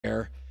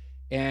air.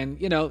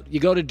 And, you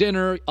go to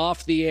dinner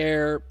off the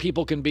air,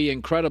 people can be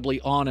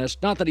incredibly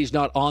honest. Not that he's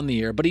not on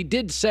the air, but he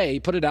did say,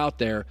 put it out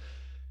there,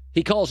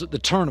 he calls it the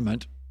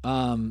tournament.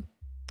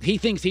 He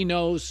thinks he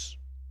knows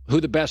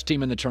who the best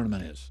team in the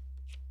tournament is.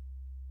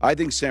 I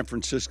think San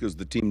Francisco's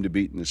the team to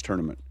beat in this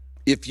tournament.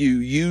 If you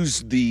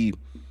use the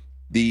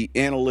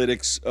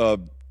analytics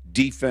of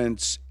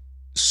defense,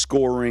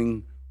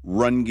 scoring,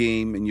 run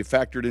game, and you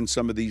factored in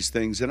some of these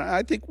things, and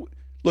I think,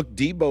 look,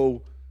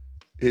 Debo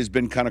has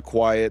been kind of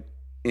quiet,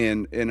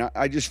 and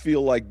I just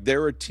feel like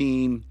they're a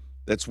team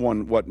that's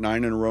won,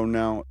 9 in a row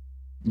now?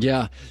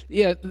 Yeah.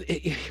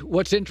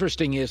 What's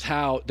interesting is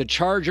how the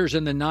Chargers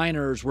and the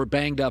Niners were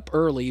banged up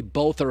early.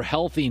 Both are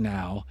healthy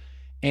now.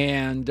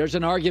 And there's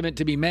an argument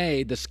to be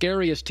made. The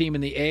scariest team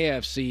in the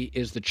AFC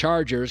is the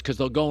Chargers because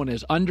they'll go in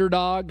as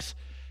underdogs.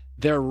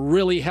 They're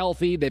really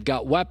healthy. They've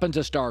got weapons,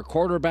 a star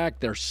quarterback.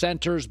 Their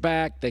center's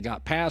back. They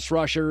got pass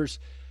rushers.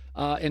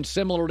 And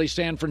similarly,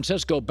 San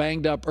Francisco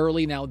banged up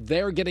early. Now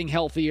they're getting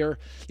healthier.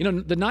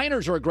 The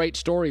Niners are a great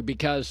story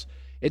because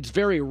it's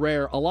very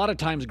rare. A lot of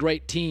times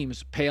great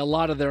teams pay a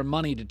lot of their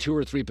money to 2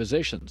 or 3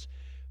 positions.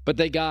 But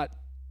they got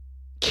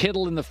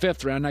Kittle in the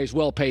 5th round. Now he's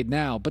well paid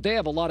now. But they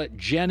have a lot of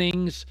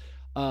Jennings,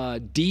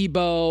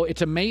 Debo.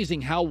 It's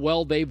amazing how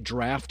well they've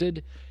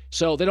drafted.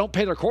 So they don't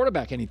pay their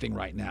quarterback anything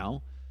right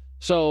now.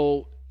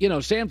 So,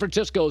 San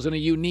Francisco's in a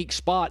unique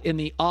spot in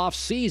the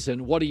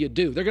offseason. What do?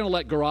 They're going to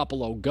let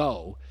Garoppolo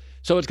go.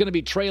 So it's going to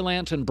be Trey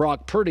Lance and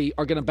Brock Purdy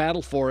are going to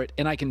battle for it.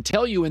 And I can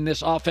tell you in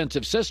this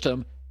offensive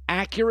system,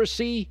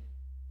 accuracy,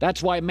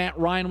 that's why Matt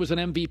Ryan was an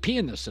MVP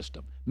in this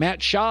system. Matt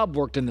Schaub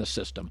worked in this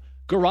system.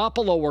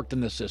 Garoppolo worked in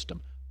this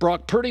system.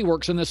 Brock Purdy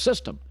works in this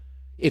system.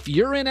 If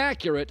you're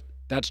inaccurate,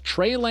 that's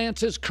Trey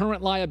Lance's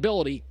current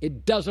liability.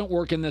 It doesn't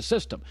work in this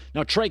system.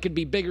 Now, Trey could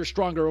be bigger,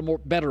 stronger, or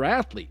better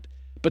athlete.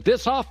 But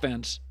this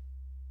offense,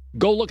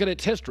 go look at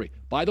its history.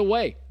 By the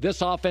way,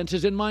 this offense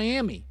is in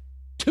Miami.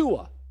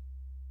 Tua.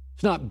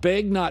 It's not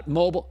big, not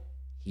mobile.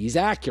 He's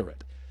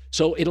accurate.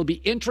 So it'll be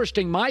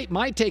interesting. My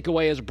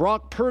takeaway is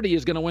Brock Purdy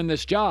is going to win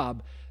this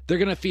job. They're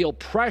going to feel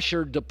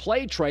pressured to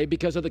play Trey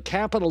because of the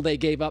capital they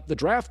gave up, the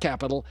draft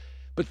capital.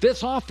 But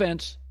this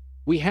offense,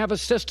 we have a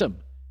system.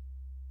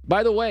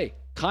 By the way,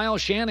 Kyle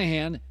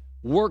Shanahan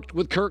worked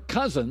with Kirk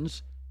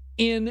Cousins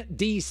in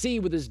D.C.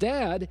 with his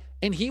dad,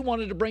 and he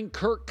wanted to bring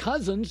Kirk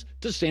Cousins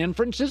to San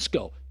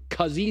Francisco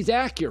because he's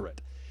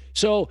accurate.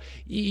 So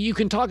you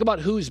can talk about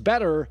who's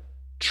better.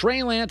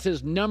 Trey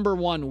Lance's number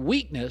one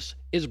weakness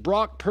is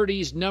Brock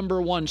Purdy's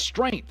number one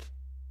strength,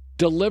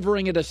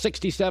 delivering at a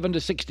 67 to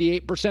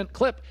 68%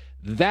 clip.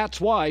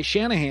 That's why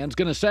Shanahan's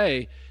going to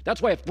say,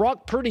 that's why if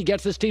Brock Purdy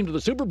gets this team to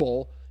the Super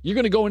Bowl, you're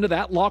going to go into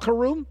that locker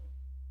room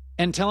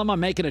and tell him I'm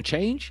making a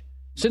change?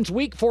 Since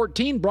week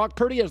 14, Brock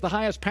Purdy has the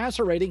highest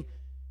passer rating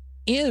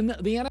in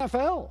the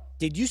NFL.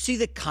 Did you see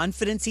the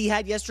confidence he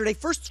had yesterday?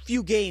 First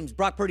few games,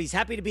 Brock Purdy's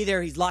happy to be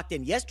there. He's locked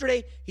in.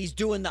 Yesterday, he's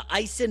doing the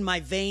ice in my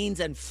veins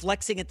and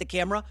flexing at the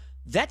camera.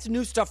 That's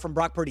new stuff from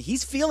Brock Purdy.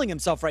 He's feeling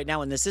himself right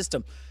now in the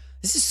system.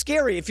 This is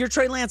scary. If you're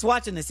Trey Lance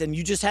watching this and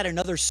you just had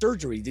another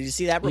surgery, did you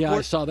see that report? Yeah,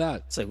 I saw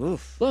that. It's like,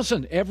 oof.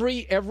 Listen,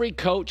 every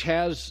coach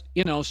has,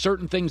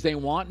 certain things they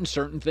want and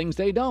certain things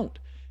they don't.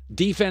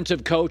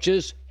 Defensive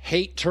coaches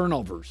hate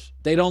turnovers.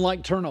 They don't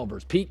like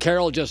turnovers. Pete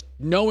Carroll, just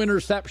no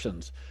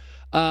interceptions.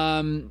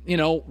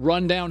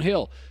 Run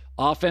downhill.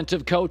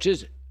 Offensive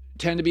coaches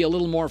tend to be a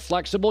little more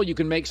flexible. You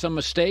can make some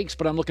mistakes,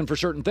 but I'm looking for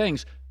certain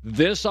things.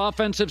 This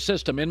offensive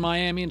system in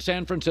Miami and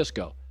San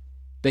Francisco,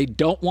 they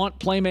don't want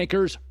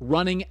playmakers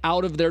running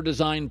out of their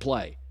design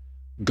play.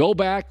 Go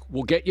back,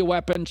 we'll get you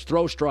weapons,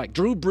 throw strike.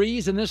 Drew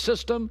Brees in this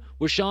system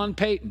with Sean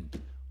Payton.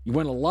 You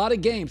win a lot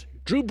of games.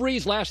 Drew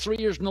Brees last 3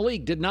 years in the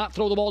league did not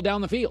throw the ball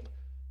down the field.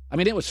 I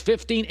mean, it was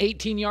 15,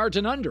 18 yards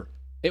and under.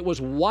 It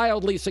was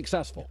wildly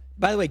successful.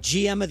 By the way,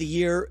 GM of the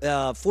year,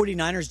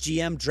 49ers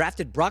GM,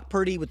 drafted Brock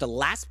Purdy with the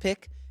last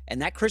pick,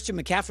 and that Christian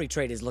McCaffrey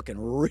trade is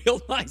looking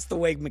real nice the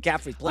way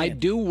McCaffrey's playing. I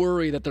do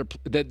worry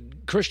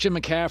that Christian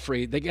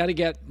McCaffrey, they got to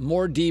get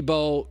more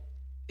Debo.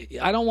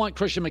 I don't want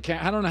Christian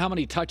McCaffrey. I don't know how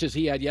many touches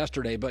he had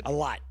yesterday, but a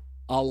lot.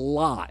 A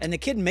lot. And the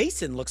kid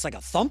Mason looks like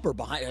a thumper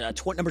behind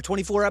number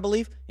 24, I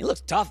believe. He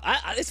looks tough.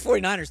 This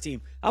 49ers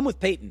team, I'm with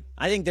Peyton.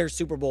 I think they're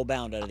Super Bowl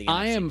bound out of the NFC.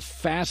 I am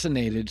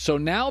fascinated. So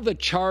now the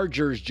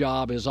Chargers'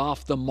 job is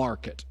off the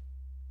market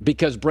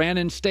because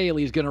Brandon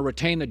Staley is going to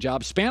retain the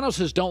job.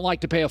 Spanos don't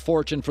like to pay a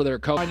fortune for their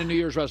coach. Find a New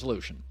Year's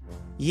resolution.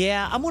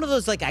 Yeah, I'm one of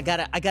those, like, I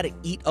gotta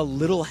eat a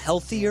little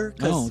healthier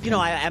because,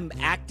 I'm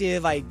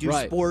active. I do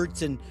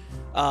sports and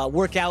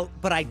work out,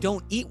 but I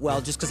don't eat well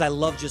just because I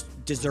love just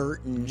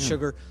dessert and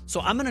sugar.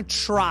 So I'm going to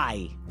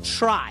try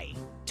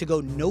to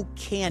go no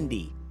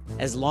candy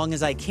as long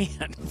as I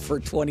can for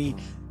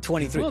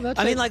 2023. Well,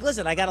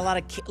 listen, I got a lot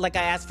of, I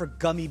asked for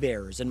gummy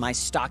bears in my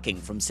stocking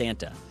from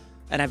Santa,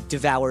 and I've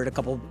devoured a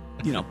couple,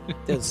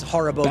 those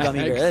Haribo gummy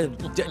bears.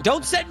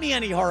 Don't send me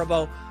any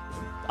Haribo.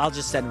 I'll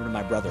just send them to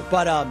my brother.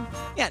 But,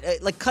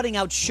 cutting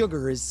out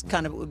sugar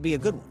would be a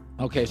good one.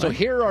 Okay, so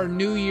here are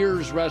New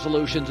Year's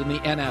resolutions in the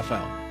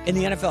NFL. In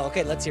the NFL,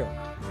 okay, let's hear them.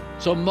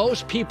 So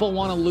most people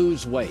want to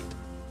lose weight.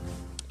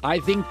 I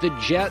think the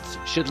Jets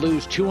should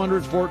lose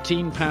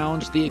 214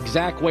 pounds, the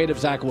exact weight of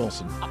Zach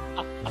Wilson.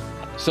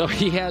 So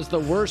he has the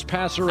worst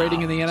passer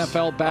rating in the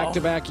NFL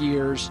back-to-back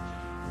years.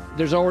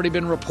 There's already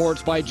been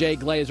reports by Jay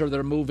Glazer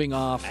they're moving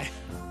off.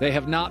 They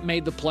have not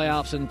made the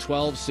playoffs in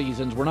 12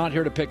 seasons. We're not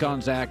here to pick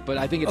on Zach, but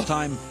I think it's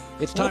time.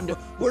 It's time to.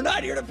 We're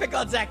not here to pick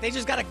on Zach. They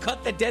just got to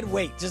cut the dead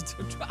weight. Just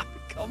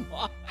come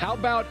on. How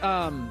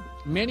about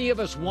many of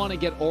us want to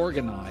get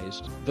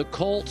organized? The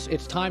Colts.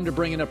 It's time to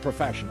bring in a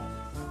professional.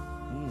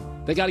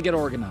 They got to get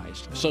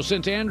organized. So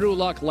since Andrew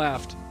Luck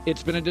left,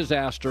 it's been a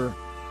disaster.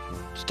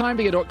 It's time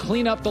to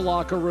clean up the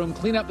locker room,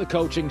 clean up the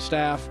coaching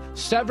staff.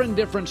 7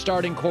 different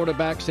starting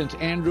quarterbacks since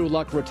Andrew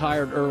Luck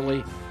retired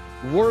early.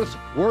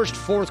 Worst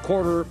fourth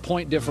quarter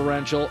point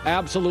differential.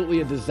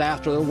 Absolutely a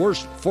disaster. The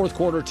worst fourth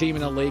quarter team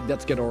in the league.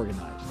 Let's get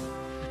organized.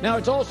 Now,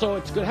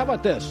 it's good. How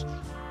about this?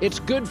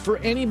 It's good for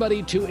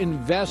anybody to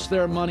invest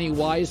their money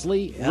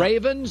wisely. Yeah.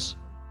 Ravens,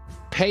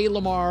 pay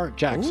Lamar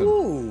Jackson.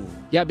 Ooh.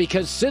 Yeah,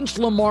 because since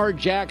Lamar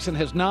Jackson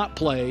has not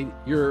played,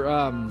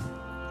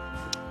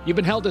 you've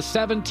been held to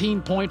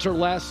 17 points or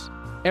less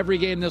every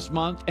game this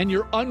month, and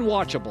you're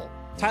unwatchable.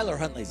 Tyler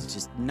Huntley's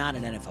just not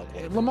an NFL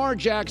player. Lamar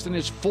Jackson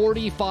is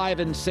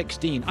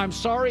 45-16. I'm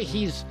sorry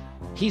he's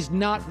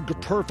not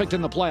perfect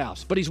in the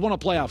playoffs, but he's won a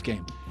playoff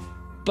game.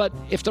 But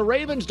if the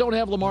Ravens don't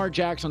have Lamar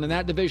Jackson in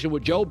that division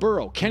with Joe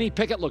Burrow, Kenny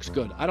Pickett looks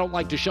good. I don't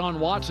like Deshaun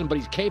Watson, but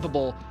he's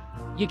capable.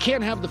 You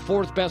can't have the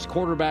 4th best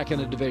quarterback in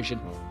a division.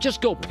 Just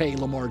go pay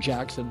Lamar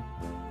Jackson.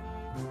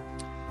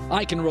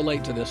 I can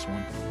relate to this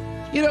one.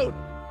 A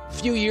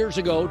few years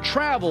ago,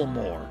 travel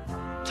more.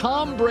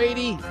 Tom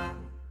Brady,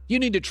 you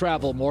need to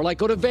travel more, like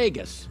go to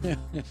Vegas.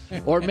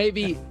 Or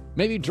maybe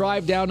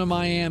drive down to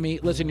Miami.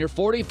 Listen, you're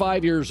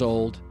 45 years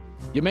old.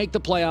 You make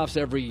the playoffs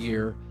every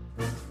year.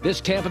 This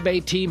Tampa Bay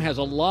team has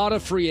a lot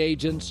of free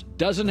agents,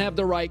 doesn't have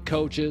the right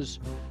coaches.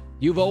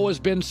 You've always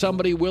been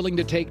somebody willing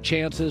to take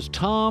chances.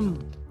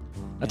 Tom,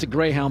 that's a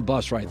Greyhound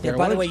bus right there. Yeah,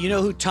 by the way, you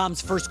know who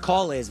Tom's first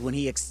call is when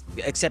he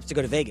accepts to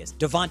go to Vegas?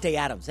 Devontae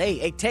Adams.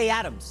 Hey, Tay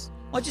Adams,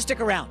 why don't you stick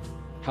around?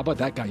 How about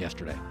that guy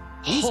yesterday?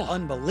 He's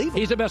unbelievable.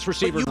 He's the best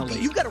receiver in the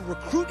league. You got to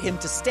recruit him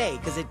to stay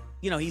because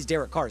he's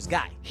Derek Carr's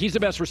guy. He's the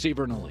best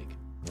receiver in the league.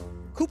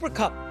 Cooper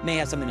Kupp may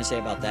have something to say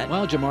about that.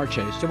 Well, Jamar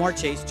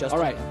Chase. Justin. All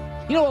right.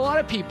 A lot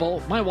of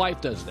people, my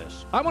wife does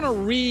this. I want to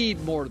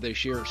read more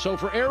this year. So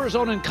for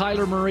Arizona and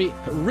Kyler Murray,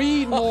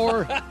 read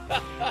more.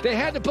 They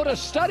had to put a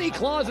study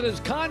clause in his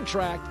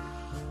contract.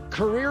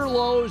 Career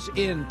lows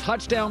in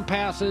touchdown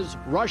passes,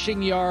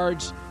 rushing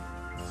yards.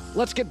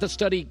 Let's get the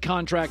study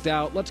contract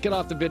out. Let's get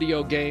off the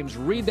video games.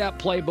 Read that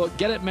playbook.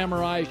 Get it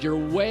memorized. You're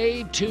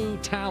way too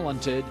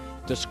talented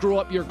to screw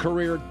up your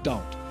career.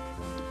 Don't.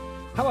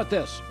 How about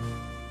this?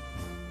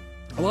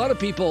 A lot of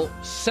people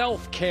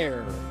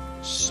self-care,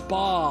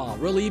 spa,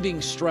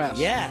 relieving stress.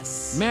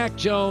 Yes. Mac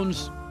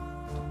Jones,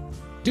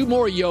 do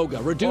more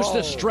yoga. Reduce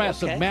the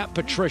stress of Matt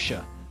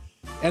Patricia.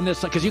 And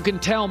this, because you can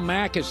tell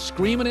Mac is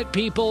screaming at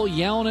people,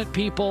 yelling at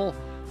people.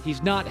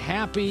 He's not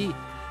happy.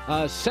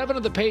 7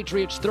 of the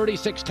Patriots'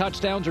 36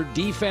 touchdowns are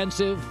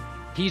defensive.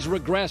 He's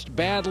regressed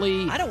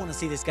badly. I don't want to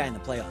see this guy in the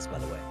playoffs, by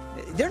the way.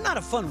 They're not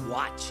a fun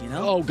watch,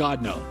 Oh,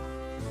 God, no.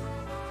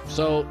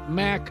 So,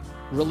 Mac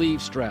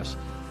relieves stress.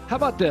 How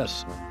about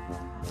this?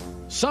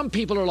 Some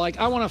people are like,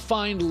 I want to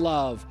find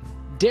love.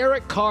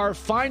 Derek Carr,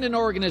 find an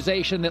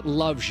organization that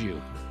loves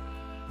you.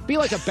 Be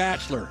like a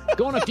bachelor.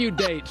 Go on a few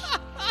dates.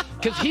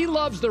 Because he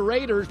loves the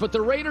Raiders, but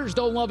the Raiders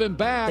don't love him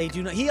back. They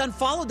do not. He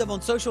unfollowed them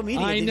on social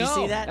media. I know. Did you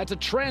see that? That's a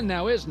trend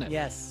now, isn't it?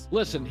 Yes.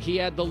 Listen, he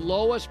had the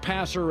lowest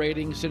passer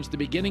rating since the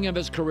beginning of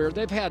his career.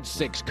 They've had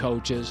 6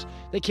 coaches.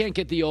 They can't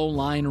get the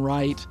O-line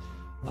right.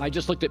 I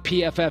just looked at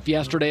PFF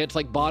yesterday. It's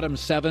like bottom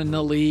 7 in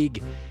the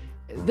league.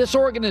 This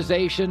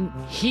organization,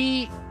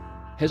 he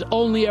has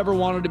only ever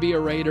wanted to be a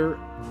Raider,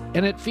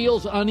 and it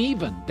feels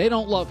uneven. They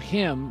don't love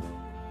him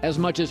as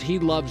much as he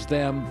loves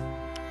them.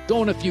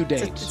 Go on a few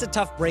dates. It's a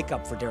tough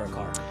breakup for Derek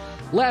Carr.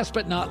 Last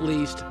but not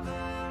least,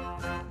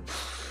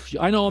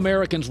 I know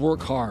Americans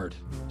work hard.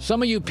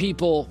 Some of you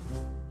people,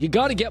 you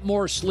got to get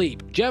more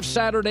sleep. Jeff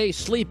Saturday,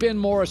 sleep in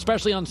more,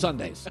 especially on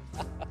Sundays.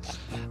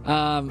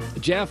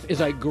 Jeff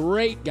is a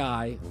great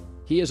guy.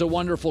 He is a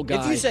wonderful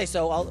guy. If you say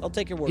so, I'll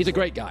take your word. He's a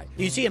great guy.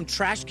 Do you see him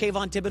trash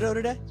Kayvon Thibodeau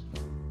today?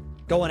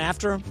 Going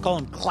after him,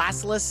 calling him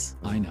classless?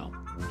 I know.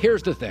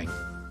 Here's the thing.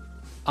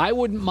 I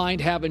wouldn't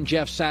mind having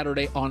Jeff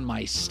Saturday on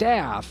my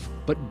staff,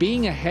 but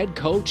being a head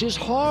coach is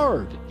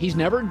hard. He's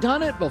never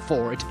done it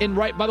before.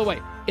 By the way,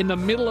 in the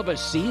middle of a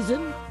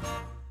season,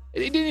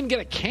 he didn't even get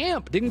a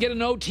camp, didn't get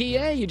an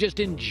OTA. You just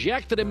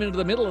injected him into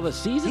the middle of the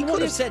season. He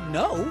could have said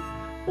no.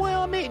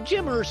 Well,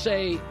 Jim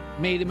Irsay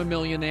made him a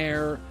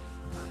millionaire.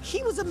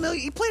 He was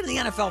He played in the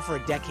NFL for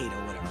a decade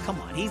or whatever. Come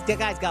on, that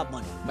guy's got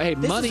money. Hey,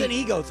 this money is an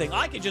ego thing.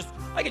 I could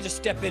just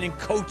step in and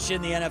coach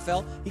in the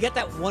NFL. He got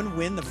that one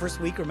win the first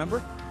week,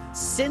 remember?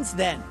 Since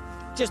then,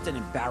 just an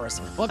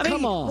embarrassment. Well,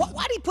 come on.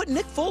 Why did he put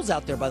Nick Foles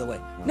out there, by the way?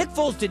 Nick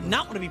Foles did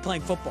not want to be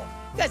playing football.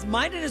 The guy's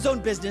minding his own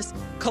business,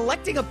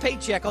 collecting a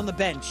paycheck on the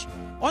bench,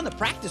 on the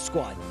practice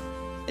squad.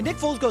 And Nick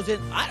Foles goes in.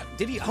 I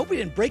hope he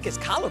didn't break his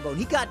collarbone.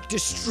 He got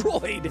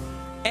destroyed.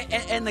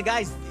 And the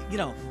guys,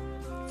 I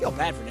feel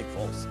bad for Nick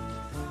Foles.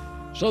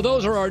 So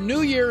those are our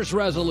New Year's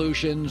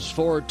resolutions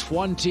for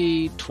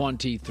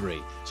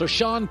 2023. So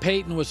Sean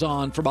Payton was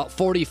on for about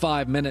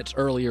 45 minutes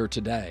earlier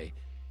today.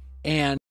 And